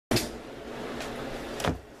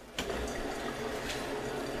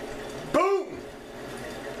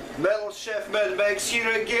Metal Chef Mad Max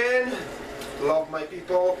here again. Love my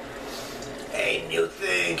people. A new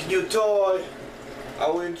thing, new toy. I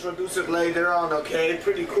will introduce it later on, okay?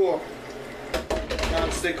 Pretty cool.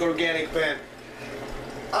 Non-stick organic pan.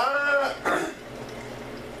 I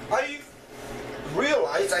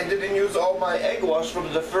realized I didn't use all my egg wash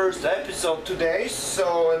from the first episode today,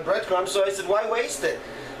 and breadcrumbs, so I said, why waste it?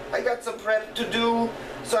 I got some prep to do,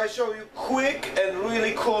 so I show you quick and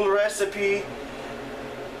really cool recipe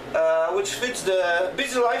which fits the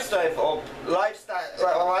busy lifestyles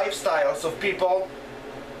of people,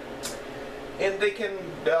 and they can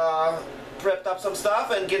prep up some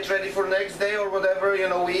stuff and get ready for next day or whatever,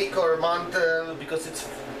 in a week or a month, because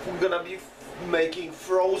we're gonna be making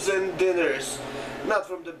frozen dinners, not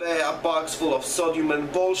from the box full of sodium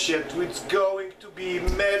and bullshit. It's going to be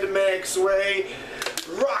Mad Max way,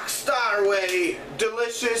 rockstar way,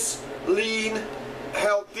 delicious, lean,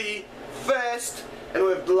 healthy, fast, and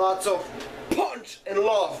with lots of punch and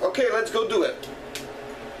love. Okay, let's go do it.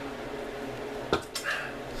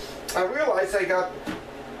 I realized I got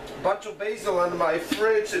a bunch of basil in my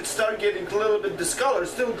fridge. It started getting a little bit discolored,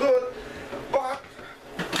 still good, but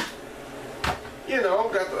you know,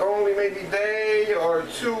 got only maybe day or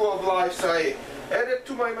two of life, so I added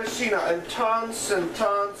to my machina and tons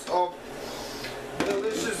of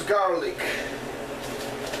delicious garlic.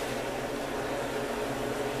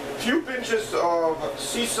 Few pinches of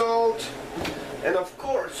sea salt, and of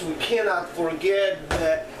course we cannot forget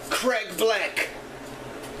the cracked black.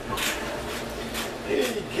 You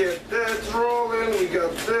get that rolling, we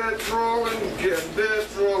got that rolling, get that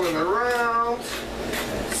rolling around.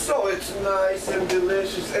 So it's nice and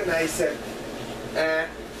delicious, and I said,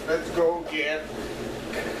 let's go get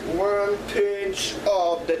 1 pinch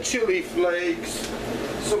of the chili flakes.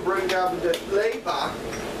 So bring up the flavor.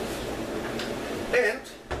 And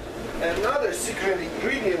another secret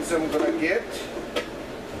ingredients I'm gonna get.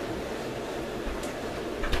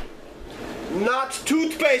 Not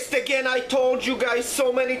toothpaste again, I told you guys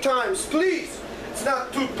so many times. Please, it's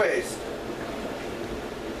not toothpaste.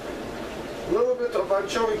 A little bit of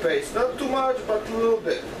anchovy paste, not too much, but a little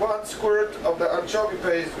bit. 1 squirt of the anchovy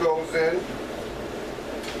paste goes in.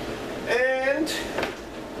 And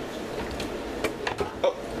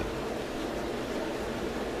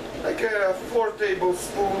like 4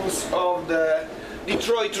 tablespoons of the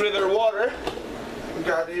Detroit River water. We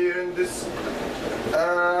got here in this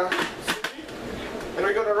and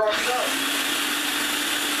we're gonna rock it out.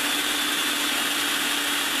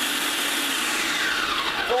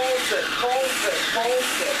 Pulse it.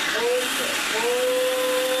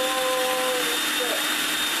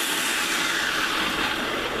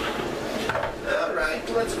 Alright,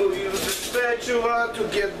 let's go use the spatula to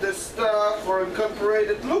get this stuff or incorporate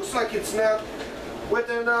it. Looks like it's not wet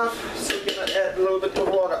enough, so we're gonna add a little bit of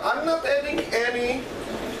water. I'm not adding any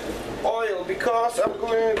oil because I'm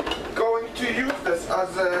going to use this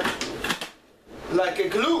as like a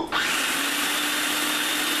glue.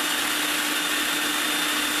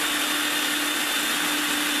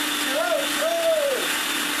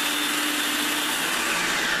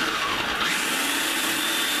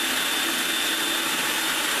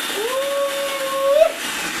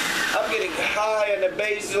 I'm getting high on the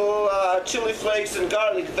basil, chili flakes, and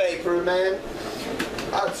garlic vapor, man.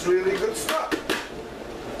 That's really good stuff.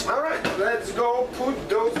 Alright, let's go put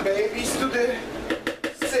those babies to the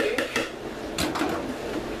sink,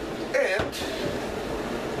 and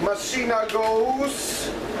machina goes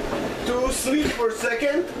to sleep for a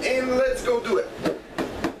second, and let's go do it.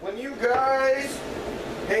 When you guys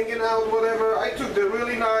hanging out, whatever, I took the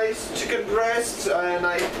really nice chicken breasts and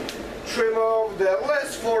I trim off the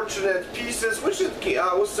less fortunate pieces, which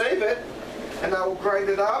I will save it. And I will grind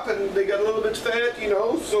it up, and they got a little bit fat, you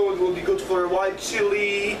know, so it will be good for a white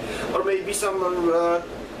chili or maybe some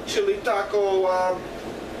chili taco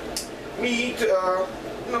meat. You know,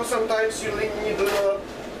 sometimes you need a little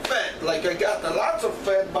fat. Like I got lots of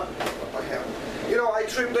fat, but what I have. You know, I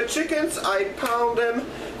trim the chickens, I pound them,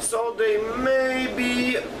 so they may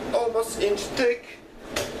be almost inch thick.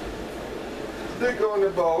 They go in the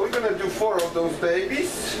bowl. We're gonna do 4 of those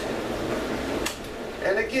babies,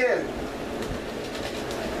 and again,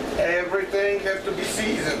 everything has to be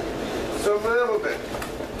seasoned. So a little bit,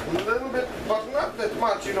 but not that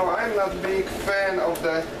much. You know, I'm not a big fan of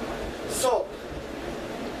the salt.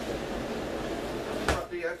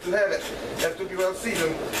 But you have to have it. You have to be well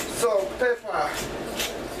seasoned. So pepper.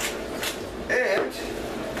 And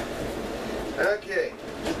okay,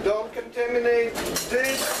 don't contaminate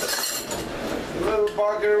this little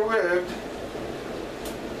bugger with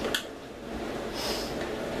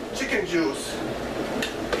chicken juice,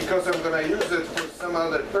 because I'm gonna use it for some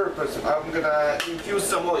other purpose. I'm gonna infuse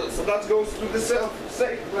some oil. So that goes to the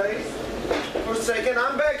safe place. For a second,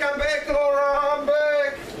 I'm back, Laura, I'm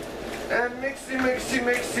back. And mixy,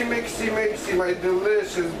 my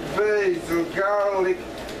delicious basil garlic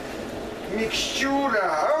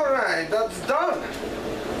mixtura. Alright, that's done.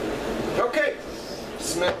 Okay,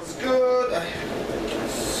 smells good.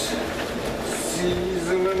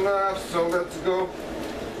 Season enough, so let's go.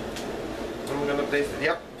 I'm gonna taste it.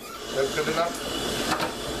 Yep, that's good enough.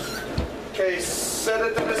 Okay, set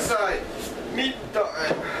it to the side. Meat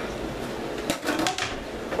time.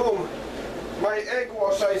 Boom. My egg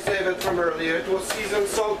wash, I saved it from earlier. It was seasoned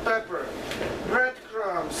salt, pepper,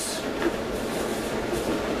 breadcrumbs.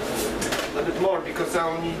 A little bit more because I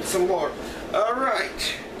will need some more.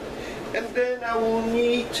 Alright. And then I will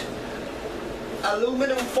need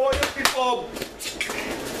aluminum foil, people.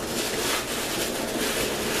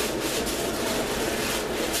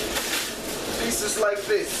 Pieces like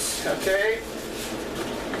this, okay?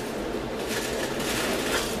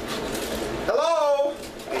 Hello?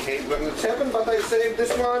 I hate when it's happened, but I saved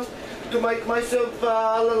this one to make myself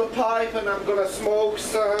a little pipe, and I'm gonna smoke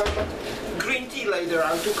some green tea later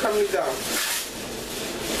on to calm me down.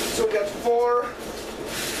 So we got 4.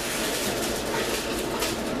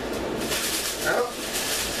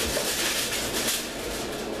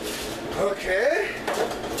 Okay.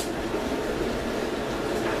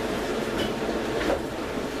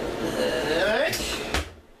 Alright.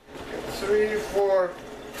 3, 4.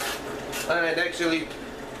 Alright, actually,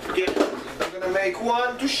 I'm gonna make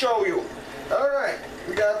one to show you. Alright,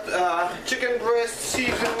 we got chicken breast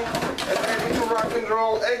seasoned and ready to rock and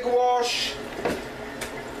roll, egg wash.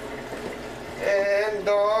 And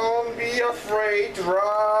don't be afraid,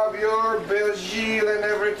 rub your basil and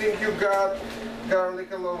everything you got,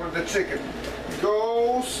 garlic all over the chicken.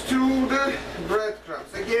 Goes to the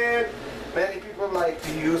breadcrumbs. Again, many people like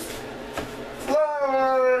to use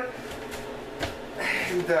flour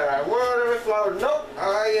and whatever flour. No,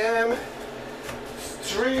 I am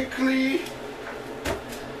strictly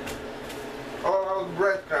all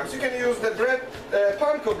breadcrumbs. You can use the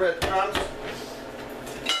panko breadcrumbs.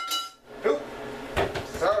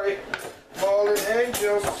 Sorry, fallen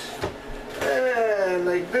angels, and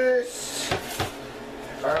like this.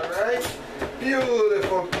 Alright,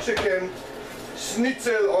 beautiful chicken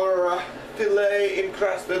schnitzel or fillet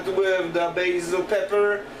encrusted with the basil,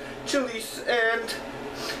 pepper, chilies, and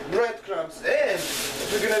breadcrumbs. And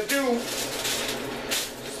what we're gonna do,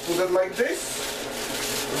 just put it like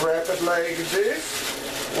this, wrap it like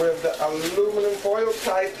this with the aluminum foil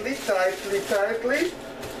tightly,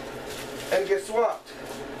 and guess what?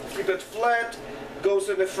 Keep it flat, goes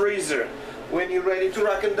in the freezer. When you're ready to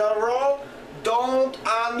rock and roll, don't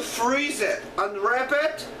unfreeze it. Unwrap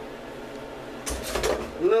it.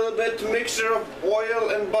 A little bit mixture of oil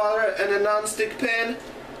and butter and a non-stick pan.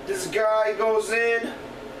 This guy goes in,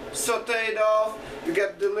 sauteed off. You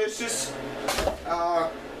get delicious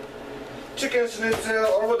chicken schnitzel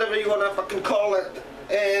or whatever you wanna fucking call it.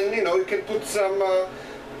 And you know, you can put some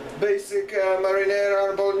basic marinara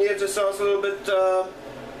or bolognese sauce, a little bit of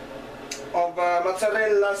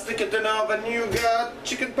mozzarella, stick it in the oven, you got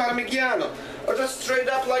chicken parmigiano, or just straight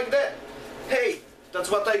up like that. Hey, that's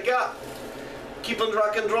what I got. Keep on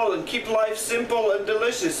rock and rolling, keep life simple and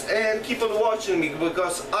delicious, and keep on watching me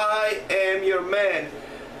because I am your man,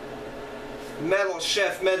 Metal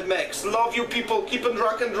Chef Mad Max. Love you people, keep on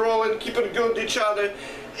rock and rolling, keep on good each other,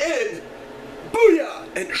 and booyah,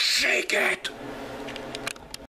 and shake it.